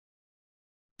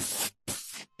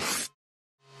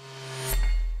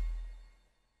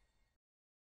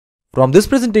From this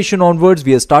presentation onwards,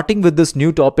 we are starting with this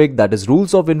new topic, that is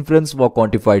rules of inference for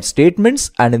quantified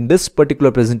statements, and in this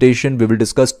particular presentation we will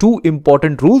discuss two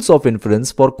important rules of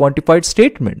inference for quantified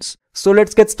statements. So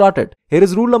let's get started. Here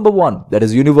is rule number 1, that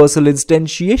is universal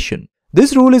instantiation.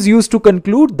 This rule is used to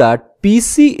conclude that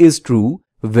PC is true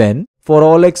when for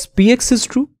all x px is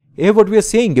true. Here what we are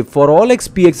saying, if for all x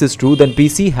px is true, then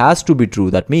PC has to be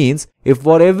true. That means if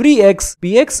for every x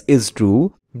px is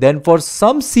true, then for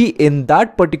some c in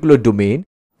that particular domain,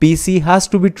 PC has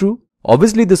to be true.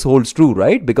 Obviously this holds true,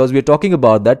 right? Because we are talking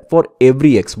about that for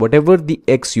every x, whatever the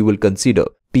x you will consider,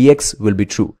 px will be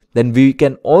true. Then we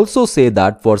can also say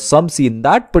that for some c in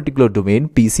that particular domain,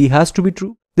 PC has to be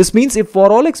true. This means if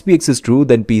for all x px is true,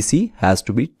 then PC has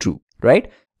to be true, right?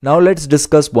 Now let's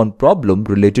discuss one problem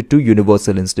related to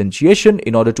universal instantiation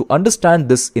in order to understand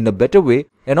this in a better way,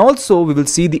 and also we will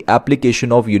see the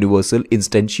application of universal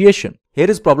instantiation. Here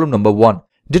is problem number 1.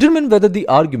 Determine whether the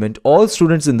argument all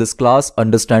students in this class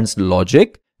understands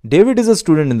logic. David is a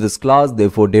student in this class,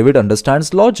 therefore David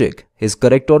understands logic, is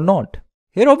correct or not.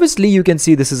 Here obviously you can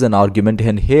see this is an argument,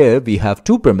 and here we have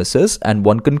two premises and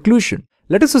one conclusion.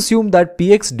 Let us assume that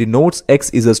Px denotes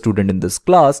x is a student in this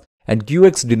class and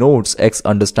Qx denotes x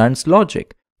understands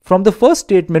logic. From the first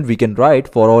statement we can write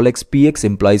for all x Px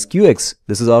implies Qx.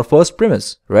 This is our first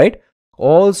premise, right?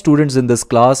 All students in this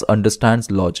class understands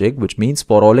logic, which means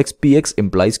for all x Px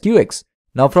implies Qx.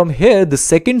 Now from here, the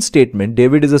second statement,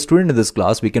 David is a student in this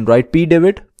class, we can write P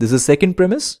David. This is second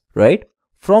premise, right?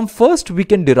 From first we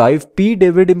can derive P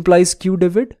David implies Q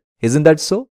David. Isn't that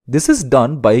so? This is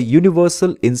done by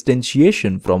universal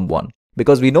instantiation from 1.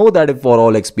 Because we know that if for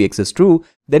all x px is true,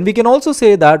 then we can also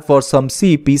say that for some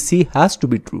c, pc has to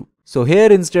be true. So here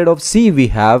instead of c we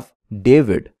have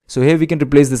David. So here we can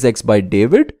replace this x by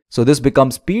David. So this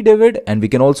becomes P David, and we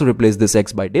can also replace this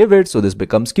x by David. So this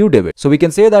becomes Q David. So we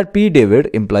can say that P David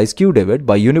implies Q David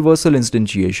by universal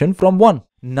instantiation from 1.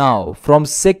 Now from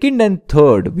second and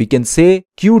third we can say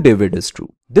Q David is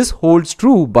true. This holds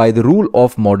true by the rule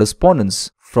of modus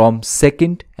ponens from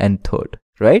second and third,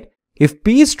 right? If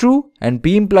P is true and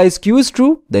P implies Q is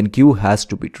true, then Q has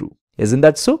to be true. Isn't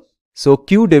that so? So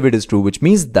Q David is true, which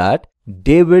means that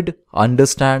David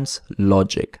understands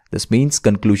logic. This means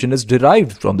conclusion is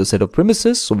derived from the set of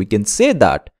premises, so we can say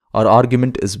that our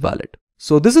argument is valid.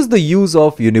 So this is the use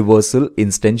of universal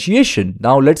instantiation.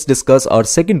 Now let's discuss our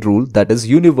second rule, that is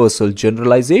universal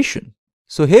generalization.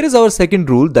 So here is our second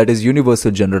rule, that is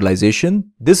universal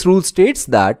generalization. This rule states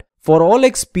that for all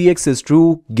x px is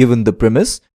true given the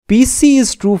premise, PC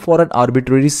is true for an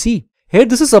arbitrary c. Here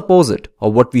this is opposite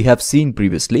of what we have seen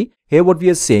previously. Here what we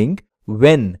are saying,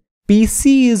 when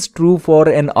PC is true for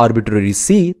an arbitrary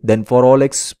c, then for all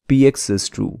x px is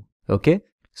true. Okay.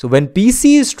 So when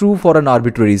PC is true for an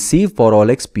arbitrary c, for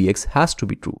all x px has to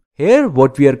be true. Here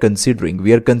what we are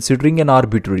considering an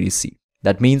arbitrary c.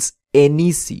 That means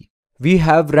any c. We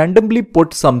have randomly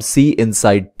put some c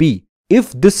inside P.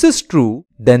 If this is true,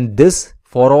 then this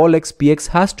for all x px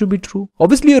has to be true.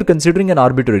 Obviously you're considering an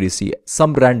arbitrary c,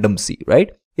 some random c, right?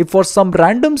 If for some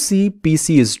random c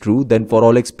pc is true, then for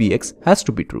all x px has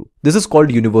to be true. This is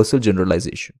called universal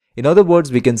generalization. In other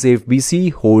words, we can say if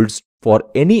bc holds for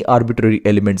any arbitrary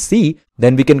element c,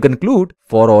 then we can conclude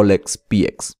for all x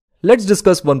px. Let's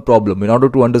discuss one problem in order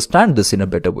to understand this in a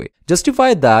better way.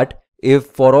 Justify that if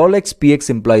for all x px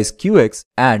implies qx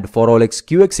and for all x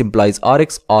qx implies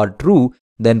rx are true,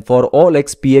 then for all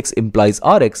x px implies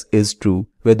rx is true,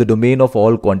 where the domain of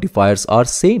all quantifiers are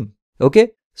same.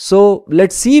 Okay, so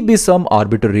let c be some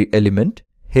arbitrary element.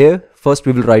 Here first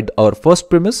we will write our first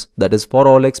premise, that is for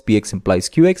all x px implies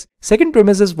qx. Second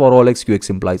premise is for all x qx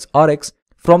implies rx.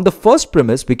 From the first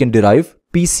premise we can derive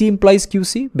pc implies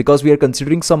qc because we are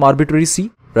considering some arbitrary c,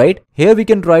 right? Here we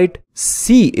can write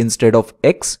c instead of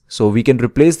x, so we can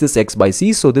replace this x by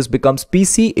c, so this becomes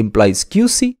pc implies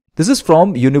qc. This is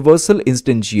from universal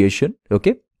instantiation,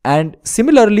 okay? And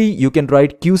similarly, you can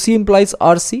write QC implies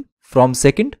RC from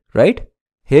second, right?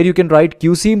 Here you can write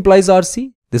QC implies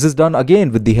RC. This is done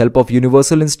again with the help of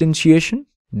universal instantiation.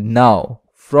 Now,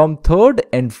 from third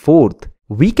and fourth,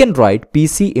 we can write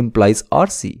PC implies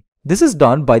RC. This is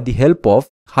done by the help of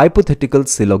hypothetical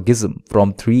syllogism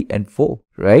from 3 and 4,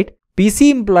 right?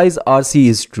 PC implies RC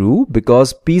is true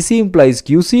because PC implies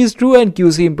QC is true and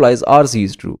QC implies RC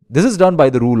is true. This is done by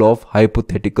the rule of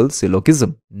hypothetical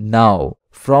syllogism. Now,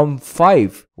 from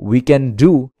 5, we can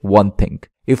do one thing.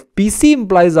 If PC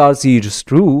implies RC is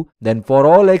true, then for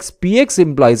all x PX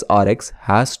implies RX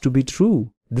has to be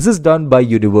true. This is done by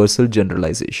universal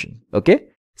generalization. Okay?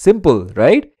 Simple,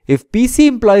 right? If PC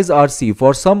implies RC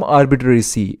for some arbitrary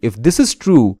C, if this is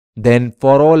true, then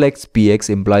for all x PX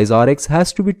implies RX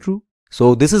has to be true.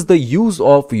 So this is the use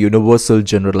of universal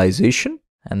generalization.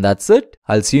 And that's it.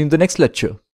 I'll see you in the next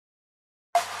lecture.